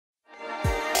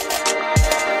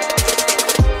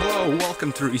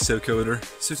welcome to EsoCoder.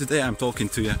 So today I'm talking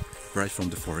to you right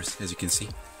from the forest, as you can see.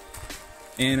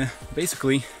 And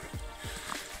basically,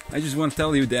 I just want to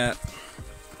tell you that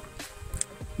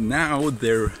now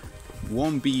there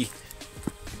won't be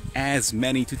as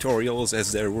many tutorials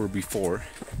as there were before,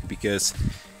 because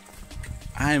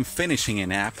I'm finishing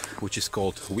an app which is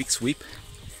called WeekSweep,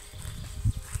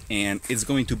 and it's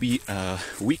going to be a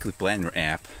weekly planner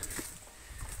app.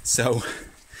 So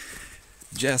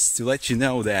just to let you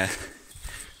know that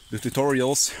the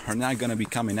tutorials are not going to be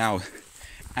coming out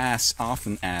as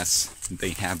often as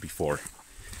they have before.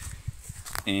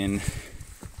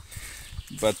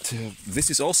 But this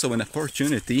is also an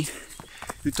opportunity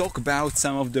to talk about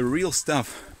some of the real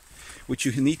stuff which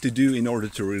you need to do in order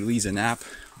to release an app,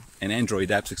 an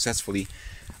Android app, successfully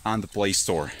on the Play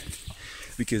Store.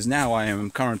 Because now I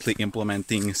am currently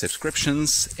implementing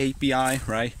subscriptions API,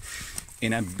 right,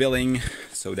 in-app billing,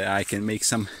 so that I can make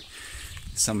some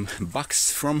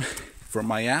bucks from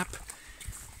my app.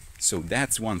 So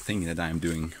that's one thing that I'm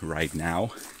doing right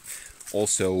now.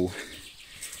 Also,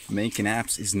 making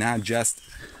apps is not just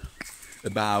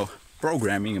about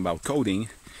programming, about coding.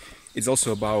 It's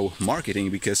also about marketing,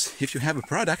 because if you have a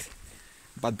product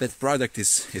but that product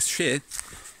is shit,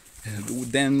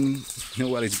 then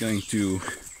nobody's going to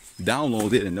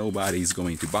download it and nobody's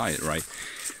going to buy it, right?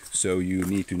 So you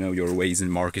need to know your ways in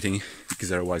marketing,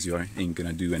 because otherwise you ain't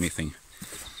gonna do anything.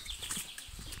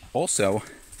 Also,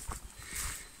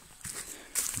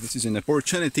 this is an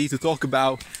opportunity to talk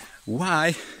about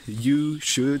why you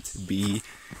should be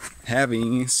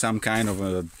having some kind of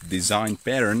a design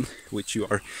pattern which you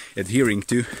are adhering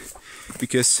to,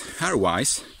 because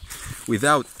otherwise,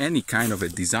 without any kind of a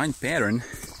design pattern,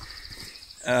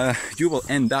 you will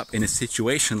end up in a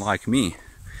situation like me,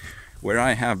 where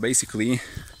I have basically,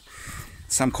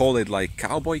 some call it like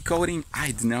cowboy coding.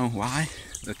 I don't know why.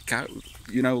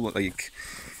 You know, like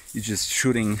you're just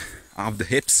shooting off the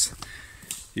hips.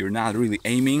 You're not really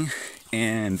aiming,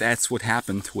 and that's what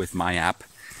happened with my app.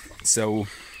 So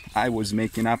I was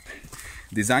making up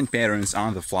design patterns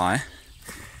on the fly,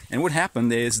 and what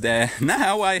happened is that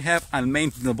now I have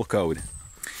unmaintainable code.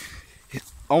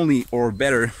 Only, or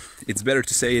better, it's better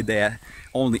to say that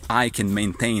only I can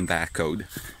maintain that code,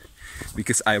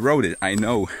 because I wrote it, I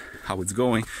know how it's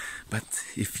going. But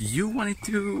if you wanted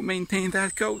to maintain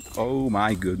that code, oh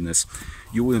my goodness,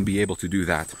 you wouldn't be able to do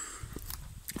that.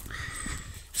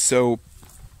 So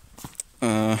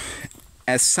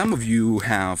as some of you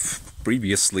have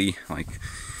previously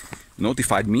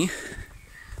notified me,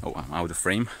 oh, I'm out of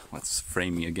frame, let's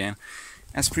frame me again.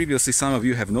 As previously some of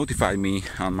you have notified me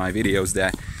on my videos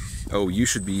that, oh, you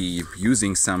should be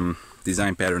using some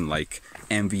design pattern like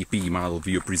MVP, Model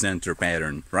View Presenter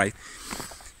pattern, right,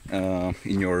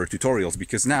 in your tutorials,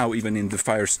 because now even in the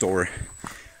Firestore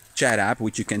chat app,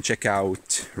 which you can check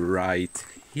out right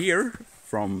here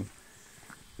from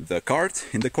the card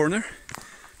in the corner.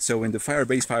 So in the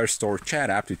Firebase Firestore chat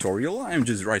app tutorial, I'm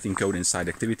just writing code inside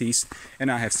activities,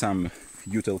 and I have some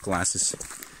util classes.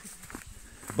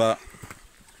 But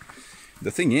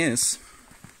the thing is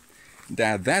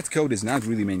that that code is not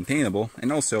really maintainable,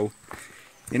 and also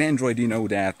in Android you know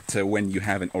that when you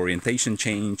have an orientation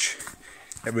change,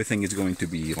 everything is going to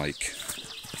be like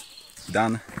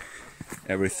done,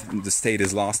 everything, the state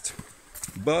is lost.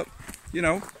 But you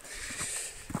know,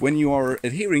 when you are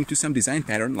adhering to some design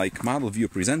pattern like Model View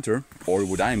Presenter, or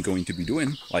what I'm going to be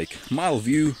doing, like Model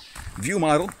View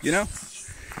Model, you know,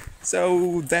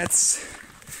 so that's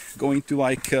going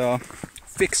to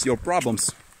fix your problems,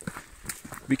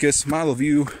 because Model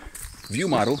View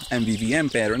Model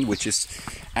MVVM pattern, which is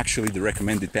actually the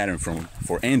recommended pattern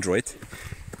for Android,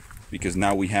 because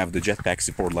now we have the Jetpack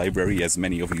support library, as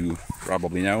many of you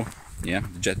probably know. Yeah,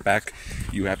 Jetpack,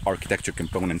 you have architecture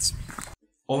components.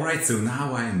 Alright, so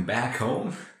now I'm back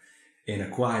home in a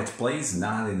quiet place,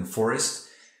 not in the forest,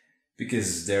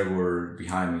 because there were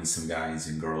behind me some guys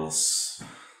and girls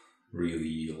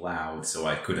really loud, so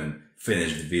I couldn't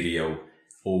finish the video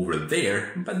over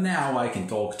there. But now I can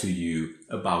talk to you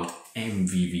about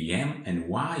MVVM and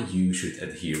why you should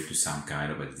adhere to some kind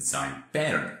of a design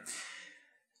pattern.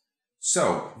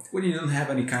 So, when you don't have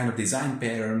any kind of design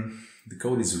pattern, the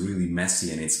code is really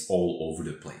messy and it's all over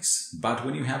the place. But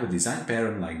when you have a design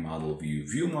pattern like Model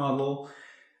View Model,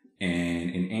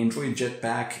 and in Android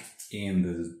Jetpack, in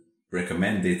the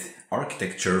recommended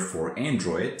architecture for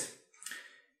Android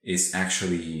is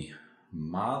actually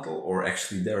model, or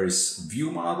actually there is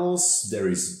view models, there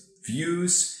is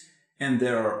views, and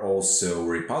there are also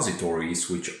repositories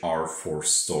which are for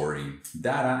storing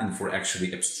data and for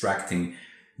actually abstracting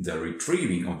the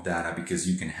retrieving of data, because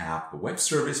you can have a web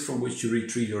service from which you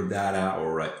retrieve your data,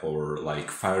 or like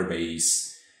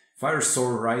Firebase,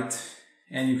 Firestore, right?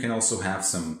 And you can also have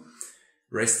some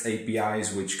REST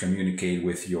APIs which communicate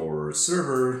with your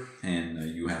server,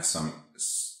 and you have some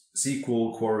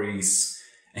SQL queries,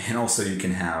 and also you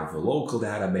can have a local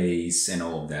database and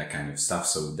all of that kind of stuff.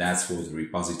 So that's what the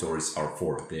repositories are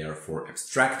for. They are for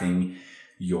abstracting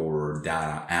your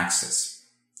data access.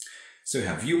 So you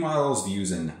have view models,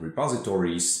 views, and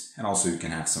repositories, and also you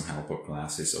can have some helper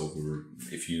classes over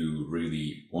if you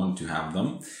really want to have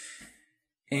them.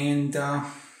 And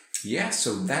yeah,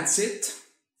 so that's it.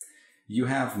 You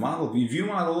have model, view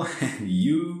model, and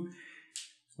you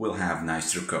will have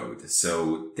nicer code.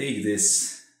 So take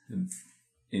this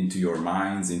into your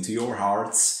minds, into your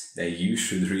hearts, that you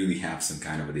should really have some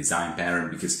kind of a design pattern,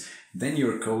 because then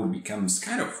your code becomes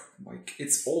kind of like,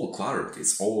 it's all cluttered,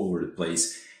 it's all over the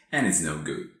place, and it's no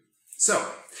good.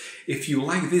 So, if you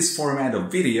like this format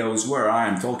of videos where I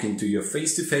am talking to you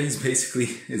face to face, basically,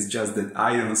 it's just that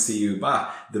I don't see you,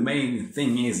 but the main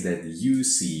thing is that you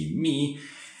see me.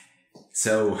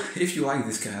 So, if you like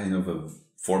this kind of a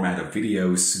format of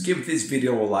videos, give this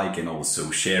video a like and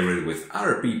also share it with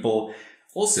other people.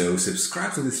 Also,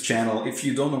 subscribe to this channel if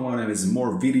you don't want to miss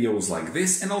more videos like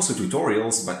this, and also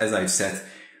tutorials, but as I've said,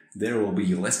 there will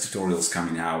be less tutorials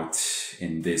coming out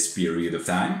in this period of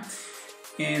time.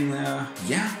 And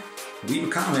yeah, leave a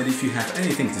comment if you have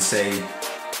anything to say,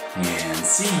 and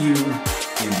see you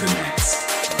in the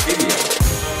next video.